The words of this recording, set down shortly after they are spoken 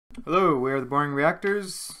Hello, we are the Boring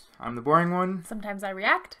Reactors. I'm the boring one. Sometimes I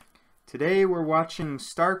react. Today we're watching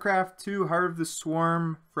StarCraft 2 Heart of the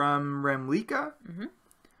Swarm from Remlika.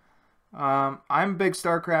 I'm a big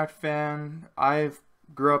StarCraft fan. I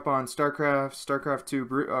grew up on StarCraft 2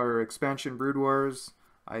 or expansion Brood Wars.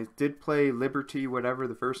 I did play Liberty, whatever,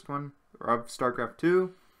 the first one, of StarCraft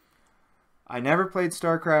 2. I never played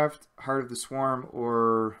StarCraft Heart of the Swarm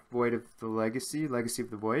or Void of the Legacy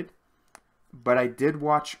of the Void. But I did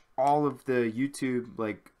watch all of the YouTube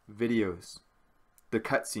videos, the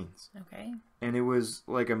cutscenes. Okay. And it was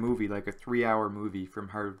like a movie, like a 3-hour movie from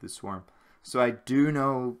Heart of the Swarm. So I do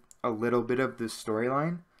know a little bit of the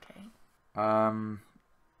storyline. Okay.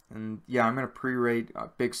 And yeah, I'm gonna pre-rate a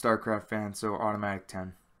big StarCraft fan, so automatic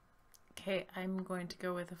 10. Okay, I'm going to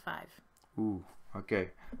go with a 5. Ooh, okay.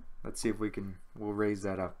 Let's see if we'll raise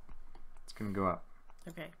that up. It's gonna go up.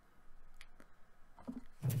 Okay.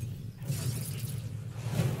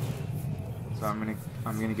 So I'm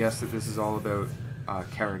gonna guess that this is all about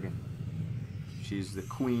Kerrigan. She's the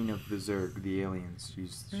queen of the Zerg, the aliens.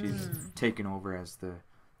 She's taken over as the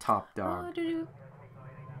top dog. Oh, doo-doo.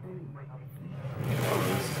 Oh,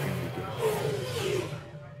 this is gonna be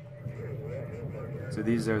good. So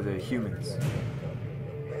these are the humans,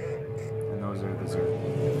 and those are the Zerg.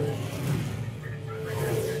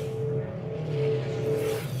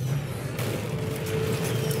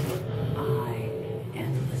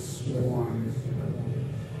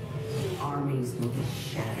 Armies will be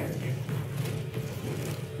shattered.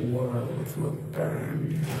 Worlds will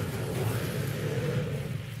burn.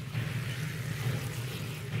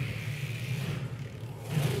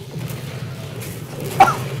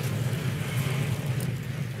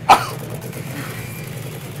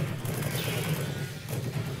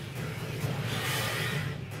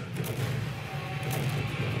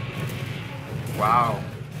 Wow.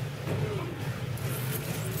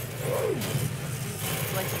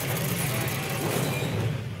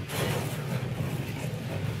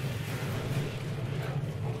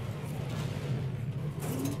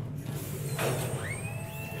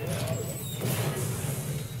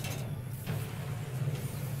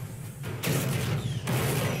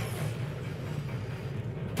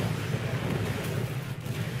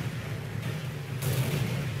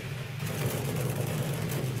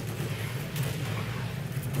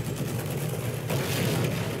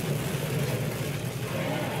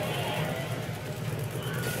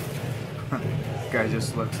 Guy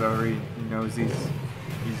just looks over, he knows he's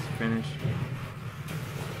finished.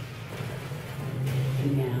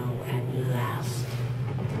 Now at last,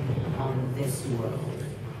 on this world,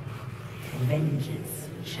 vengeance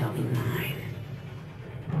shall be mine.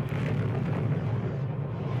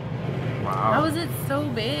 Wow. How is it so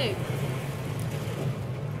big?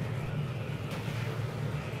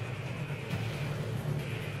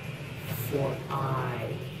 For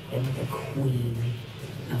I am the queen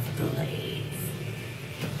of the blades.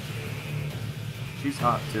 She's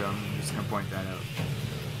hot too, I'm just gonna point that out.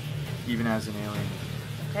 Even as an alien.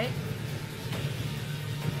 Okay.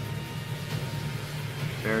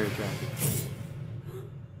 Very attractive.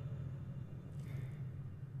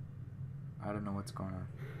 I don't know what's going on.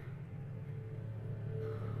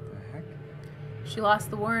 The heck? She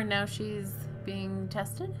lost the war and now she's being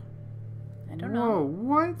tested? I don't know. Whoa,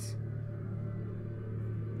 what?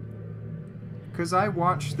 Because I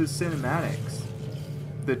watched the cinematics.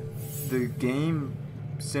 The game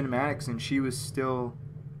cinematics, and she was still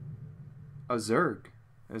a Zerg,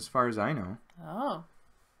 as far as I know. Oh.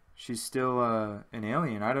 She's still an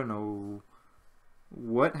alien. I don't know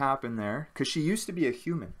what happened there. Because she used to be a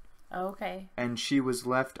human. Okay. And she was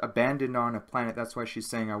left abandoned on a planet. That's why she's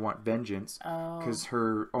saying, I want vengeance. Oh. Because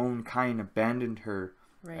her own kind abandoned her.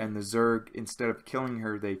 Right. And the Zerg, instead of killing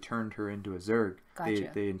her, they turned her into a Zerg.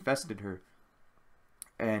 Gotcha. They infested her.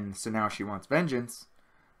 And so now she wants vengeance.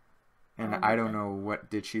 And I don't know,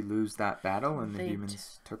 did she lose that battle and the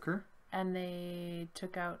humans took her? And they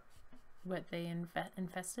took out what they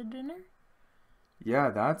infested in her?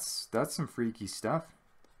 Yeah, that's some freaky stuff.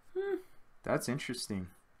 That's interesting.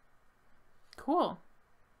 Cool.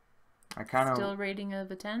 I kind of Still rating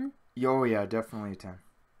of a 10? Oh yeah, definitely a 10.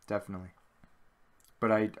 Definitely.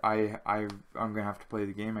 But I'm gonna have to play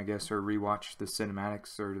the game, I guess, or rewatch the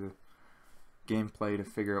cinematics or the gameplay to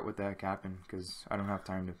figure out what the heck happened, because I don't have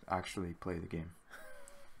time to actually play the game.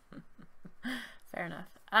 Fair enough.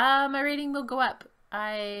 My rating will go up.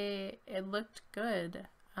 It looked good.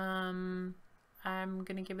 I'm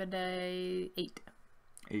gonna give it a 8.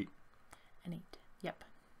 8. An 8. Yep.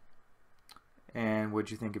 And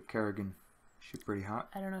what'd you think of Kerrigan? She pretty hot?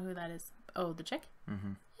 I don't know who that is. Oh, the chick?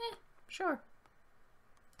 Mm-hmm. Sure.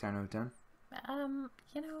 10 out of 10?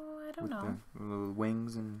 You know, I don't with know. the little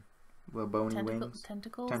wings and little bony wings.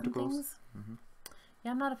 Tentacles and things. Mm-hmm.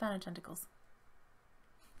 Yeah, I'm not a fan of tentacles.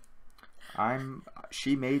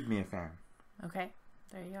 She made me a fan. Okay,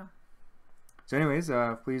 there you go. So anyways,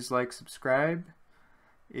 please like, subscribe.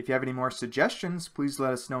 If you have any more suggestions, please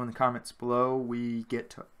let us know in the comments below. We get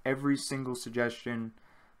to every single suggestion.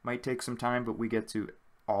 Might take some time, but we get to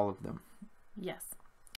all of them. Yes.